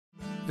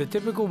The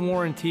typical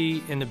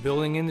warranty in the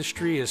building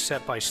industry is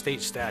set by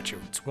state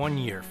statute. It's 1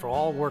 year for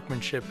all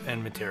workmanship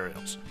and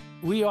materials.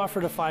 We offer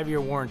a 5-year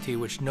warranty,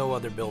 which no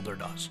other builder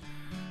does.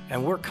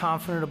 And we're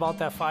confident about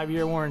that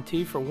 5-year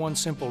warranty for one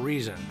simple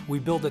reason. We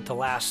build it to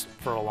last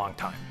for a long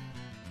time.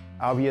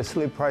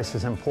 Obviously, price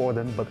is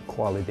important, but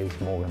quality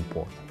is more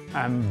important.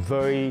 I'm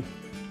very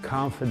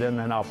confident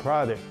in our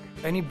product.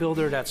 Any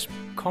builder that's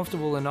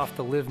comfortable enough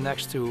to live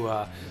next to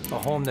a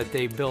home that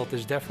they built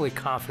is definitely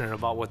confident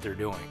about what they're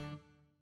doing.